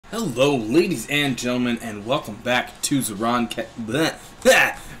Hello, ladies and gentlemen, and welcome back to Zoronden.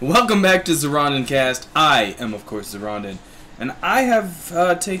 Welcome back to Zoronden Cast. I am, of course, Zoronden, and I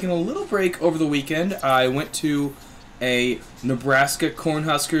have taken a little break over the weekend. I went to a Nebraska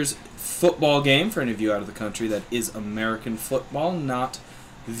Cornhuskers football game. For any of you out of the country, that is American football, not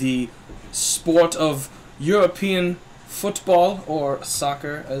the sport of European football, or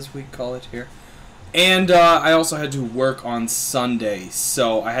soccer, as we call it here. And I also had to work on Sunday,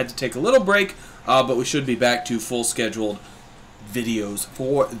 so I had to take a little break, but we should be back to full scheduled videos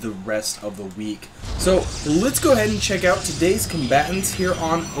for the rest of the week. So let's go ahead and check out today's combatants here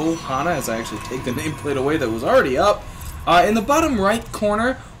on Ohana, as I actually take the nameplate away that was already up. In the bottom right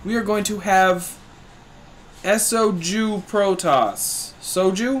corner, we are going to have sOjuProtoss.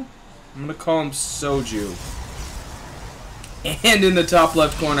 Soju? I'm going to call him Soju. And in the top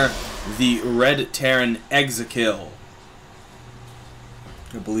left corner, the Red Terran eXeiKill.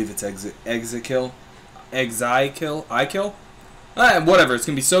 I believe it's eXeiKill. eXeiKill? Whatever, it's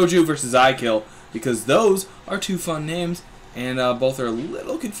going to be Soju versus eXeiKill, because those are two fun names, and both are a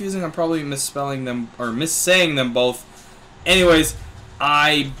little confusing. I'm probably misspelling them, or missaying them both. Anyways,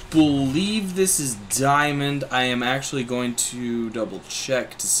 I believe this is Diamond. I am actually going to double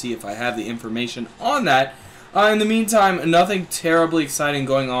check to see if I have the information on that. In the meantime, nothing terribly exciting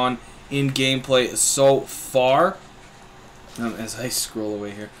going on in gameplay so far. As I scroll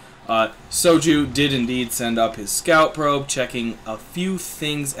away here, Soju did indeed send up his scout probe, checking a few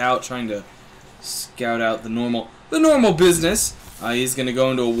things out, trying to scout out the normal business. He's going to go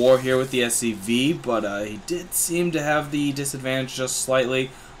into a war here with the SCV, but he did seem to have the disadvantage just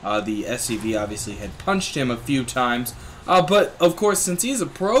slightly. The SCV obviously had punched him a few times, but of course, since he's a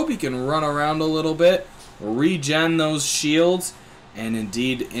probe, he can run around a little bit, regen those shields, and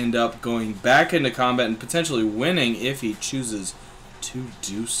indeed end up going back into combat and potentially winning if he chooses to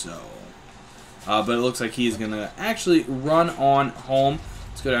do so. But it looks like he's going to actually run on home.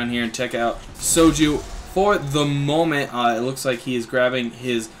 Let's go down here and check out Soju. For the moment, it looks like he is grabbing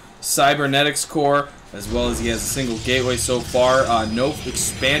his cybernetics core, as well as he has a single gateway so far. No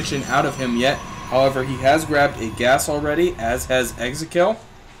expansion out of him yet. However, he has grabbed a gas already, as has eXeiKill,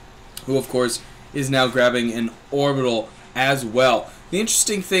 who of course is now grabbing an orbital as well. The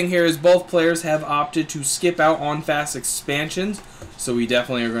interesting thing here is both players have opted to skip out on fast expansions, so we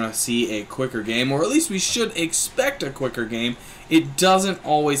definitely are going to see a quicker game, or at least we should expect a quicker game. It doesn't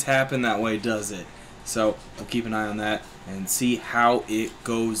always happen that way, does it? So we'll keep an eye on that and see how it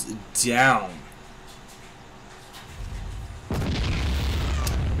goes down.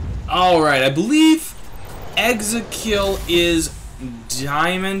 Alright, I believe eXeiKill is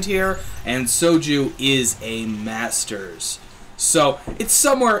Diamond here, and Soju is a Masters. So it's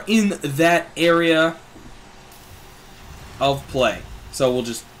somewhere in that area of play. So we'll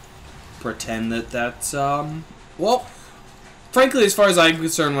just pretend that that's, well, frankly, as far as I'm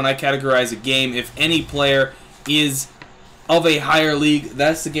concerned, when I categorize a game, if any player is of a higher league,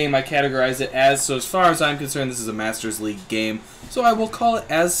 that's the game I categorize it as. So as far as I'm concerned, this is a Masters League game, so I will call it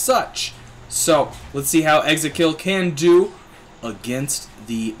as such. So let's see how eXeiKill can do against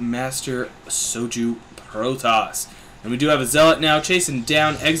the Master sOjuProtoss. And we do have a Zealot now chasing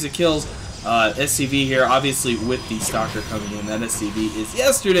down eXeikill's SCV here, obviously with the Stalker coming in. That SCV is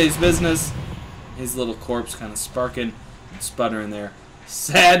yesterday's business. His little corpse kind of sparking and sputtering there.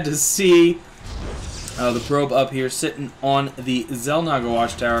 Sad to see. The probe up here sitting on the Zelnaga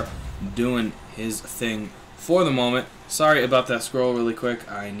watchtower doing his thing for the moment. Sorry about that scroll really quick.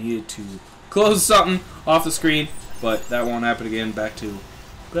 I needed to close something off the screen, but that won't happen again. Back to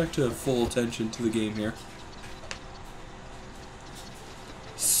full attention to the game here.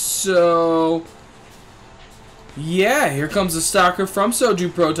 So yeah, here comes the Stalker from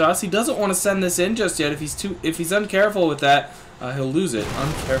sOjuProtoss. He doesn't want to send this in just yet. If he's uncareful with that, he'll lose it.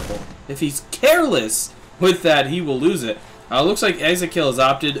 Uncareful. If he's careless with that, he will lose it. Looks like eXeiKill has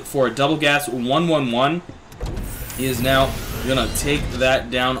opted for a double gas 111. He is now gonna take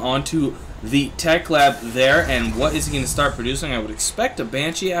that down onto the tech lab there, and what is he going to start producing? I would expect a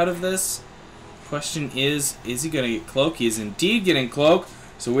Banshee out of this. Question is he going to get Cloak? He is indeed getting Cloak.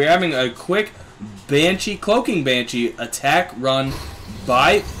 So we're having a quick Banshee, Cloaking Banshee attack run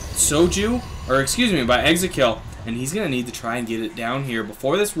by Soju, or excuse me, by eXeiKill, and he's going to need to try and get it down here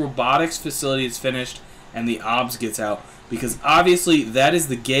before this robotics facility is finished and the OBS gets out, because obviously that is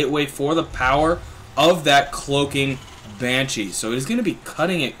the gateway for the power of that Cloaking Banshee. So he's going to be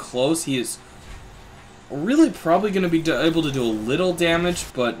cutting it close. He is really probably going to be able to do a little damage,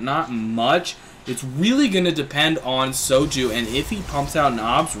 but not much. It's really going to depend on Soju and if he pumps out an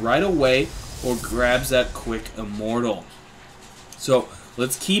OBS right away or grabs that quick Immortal. So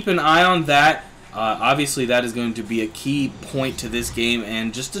let's keep an eye on that. Obviously, that is going to be a key point to this game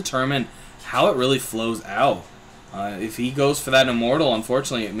and just determine how it really flows out. If he goes for that Immortal,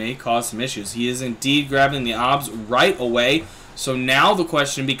 unfortunately, it may cause some issues. He is indeed grabbing the OBS right away. So now the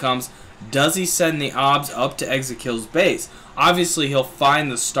question becomes, does he send the OBS up to eXeikill's base? Obviously, he'll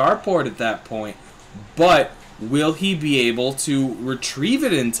find the starport at that point, but will he be able to retrieve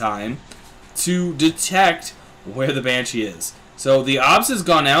it in time to detect where the Banshee is? So the OBS has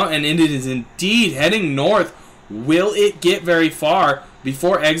gone out, and it is indeed heading north. Will it get very far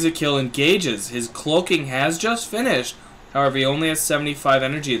before eXeiKill engages? His cloaking has just finished. However, he only has 75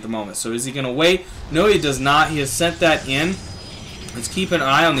 energy at the moment. So is he going to wait? No, he does not. He has sent that in. Let's keep an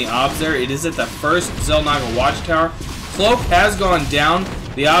eye on the OBS there. It is at the first Xel'Naga watchtower. Cloak has gone down.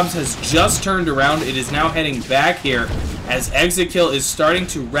 The OBS has just turned around. It is now heading back here as eXeiKill is starting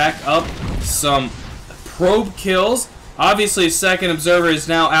to rack up some probe kills. Obviously, a second observer is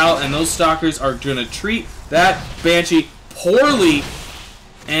now out, and those stalkers are going to treat that Banshee poorly.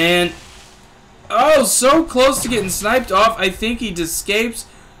 And, oh, so close to getting sniped off. I think he escapes.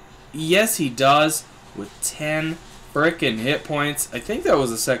 Yes, he does, with 10 frickin' hit points. I think that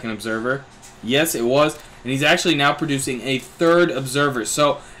was a second observer. Yes, it was. And he's actually now producing a third observer.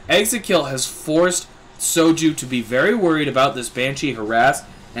 So, eXeiKill has forced Soju to be very worried about this Banshee harass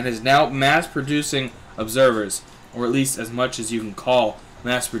and is now mass-producing observers. Or at least as much as you can call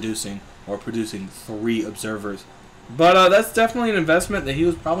mass-producing, or producing 3 observers. But that's definitely an investment that he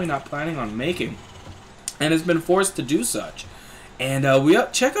was probably not planning on making, and has been forced to do such. And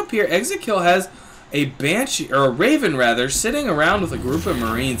check up here, eXeiKill has a Banshee, or a Raven rather, sitting around with a group of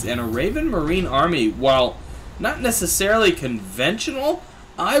Marines, and a Raven Marine army, while not necessarily conventional,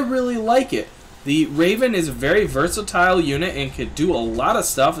 I really like it. The Raven is a very versatile unit and could do a lot of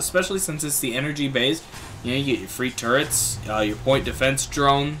stuff, especially since it's the energy based. You know, you get your free turrets, your point defense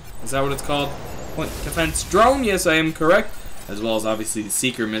drone. Is that what it's called? Point defense drone? Yes, I am correct. As well as obviously the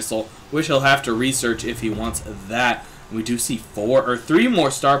Seeker missile, which he'll have to research if he wants that. We do see 3 more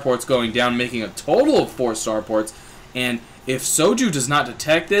starports going down, making a total of 4 starports. And if Soju does not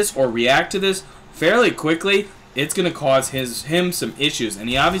detect this or react to this fairly quickly, it's going to cause him some issues. And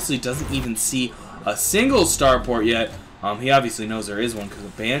he obviously doesn't even see a single starport yet. He obviously knows there is one because the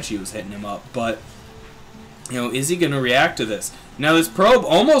Banshee was hitting him up, but you know, is he going to react to this? Now, this probe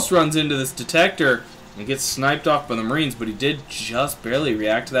almost runs into this detector and gets sniped off by the Marines, but he did just barely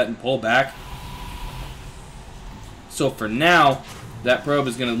react to that and pull back. So for now, that probe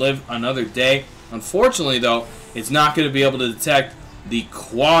is going to live another day. Unfortunately, though, it's not going to be able to detect the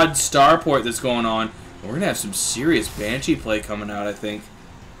quad starport that's going on. We're going to have some serious Banshee play coming out, I think.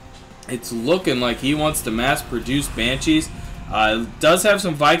 It's looking like he wants to mass-produce Banshees. Does have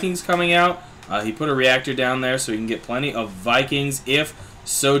some Vikings coming out. He put a reactor down there so he can get plenty of Vikings if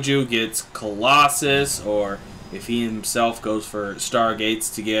Soju gets Colossus, or if he himself goes for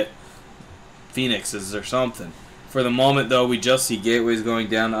Stargates to get Phoenixes or something. For the moment, though, we just see gateways going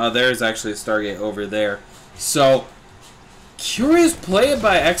down. There's actually a Stargate over there. So, curious play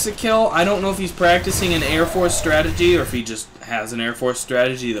by eXeiKill. I don't know if he's practicing an Air Force strategy or if he just has an Air Force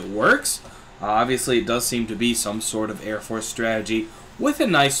strategy that works. Obviously, it does seem to be some sort of Air Force strategy with a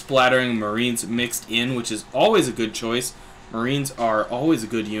nice splattering Marines mixed in, which is always a good choice. Marines are always a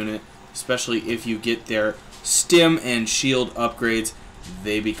good unit, especially if you get their stim and shield upgrades.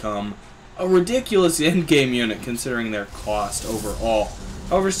 They become a ridiculous endgame unit considering their cost overall.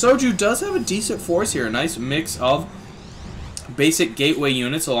 However, Soju does have a decent force here, a nice mix of basic gateway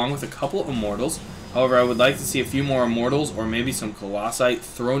units along with a couple Immortals. However, I would like to see a few more Immortals or maybe some Colossi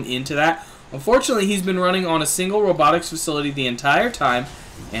thrown into that. Unfortunately, he's been running on a single robotics facility the entire time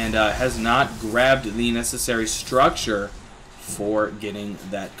and has not grabbed the necessary structure for getting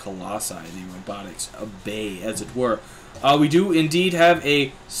that Colossi, the robotics bay, as it were. We do indeed have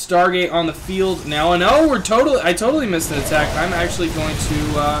a Stargate on the field now, and oh, I totally missed an attack. I'm actually going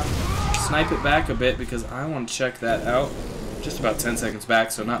to snipe it back a bit because I want to check that out. Just about 10 seconds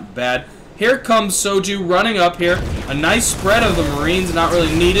back, so not bad. Here comes Soju running up here. A nice spread of the Marines, not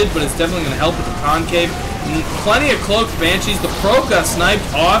really needed, but it's definitely going to help with the concave. Plenty of cloaked Banshees. The probe got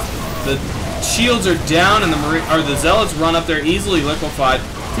sniped off. The shields are down, and the Zealots run up there easily liquefied.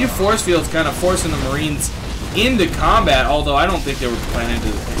 A few force fields kind of forcing the Marines into combat, although I don't think they were planning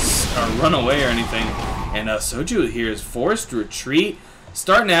to run away or anything. And Soju here is forced to retreat.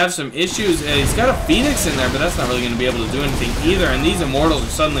 Starting to have some issues. He's got a Phoenix in there, but that's not really going to be able to do anything either. And these Immortals are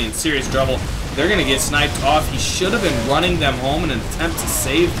suddenly in serious trouble. They're going to get sniped off. He should have been running them home in an attempt to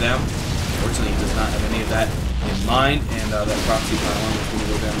save them. Unfortunately, he does not have any of that in mind. And that proxy pylon is going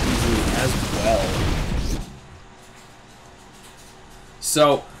to go down easily as well.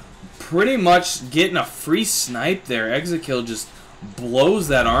 So, pretty much getting a free snipe there. eXeiKill just blows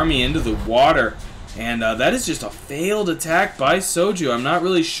that army into the water. And that is just a failed attack by Soju. I'm not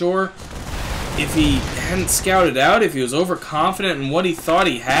really sure if he hadn't scouted out, if he was overconfident in what he thought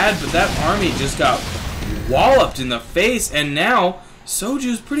he had, but that army just got walloped in the face, and now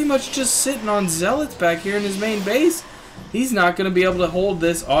Soju's pretty much just sitting on zealots back here in his main base. He's not going to be able to hold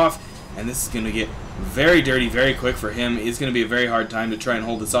this off, and this is going to get very dirty very quick for him. It's going to be a very hard time to try and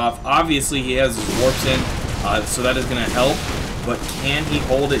hold this off. Obviously, he has his warps in, so that is going to help, but can he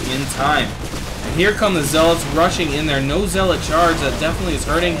hold it in time? And here come the zealots rushing in there. No zealot charge. That definitely is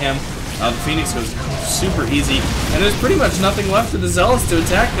hurting him. The Phoenix goes super easy, and there's pretty much nothing left for the zealots to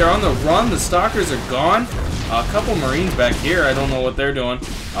attack. They're on the run. The stalkers are gone. A couple marines back here. I don't know what they're doing,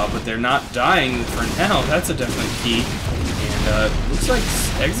 but they're not dying for now. That's a definite key. And looks like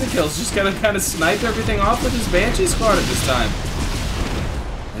eXeikill's just gonna kind of snipe everything off with his Banshee squad at this time.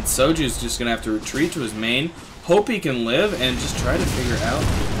 And Soju's just gonna have to retreat to his main, hope he can live, and just try to figure out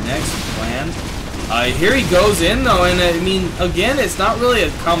his next plan. Here he goes in though, and I mean, again, it's not really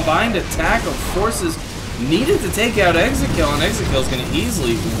a combined attack of forces needed to take out eXeiKill, and eXeikill's gonna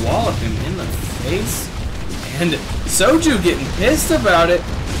easily wallop him in the face. And Soju getting pissed about it,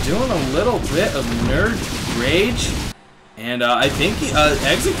 doing a little bit of nerd rage. And I think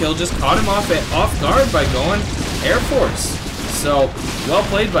eXeiKill just caught him off guard by going Air Force. So, well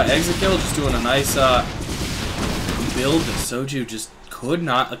played by eXeiKill, just doing a nice build that Soju just could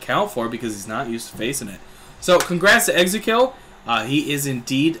not account for because he's not used to facing it. So, congrats to eXeiKill. He is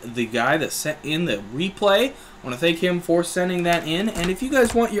indeed the guy that sent in the replay. I want to thank him for sending that in. And if you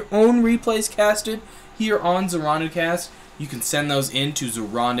guys want your own replays casted here on Zorondencast, you can send those in to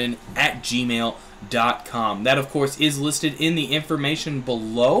Zoronden@gmail.com. That, of course, is listed in the information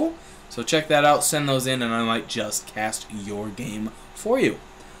below. So check that out, send those in, and I might just cast your game for you.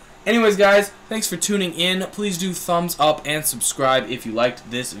 Anyways, guys, thanks for tuning in. Please do thumbs up and subscribe if you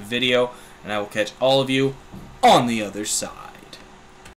liked this video, and I will catch all of you on the other side.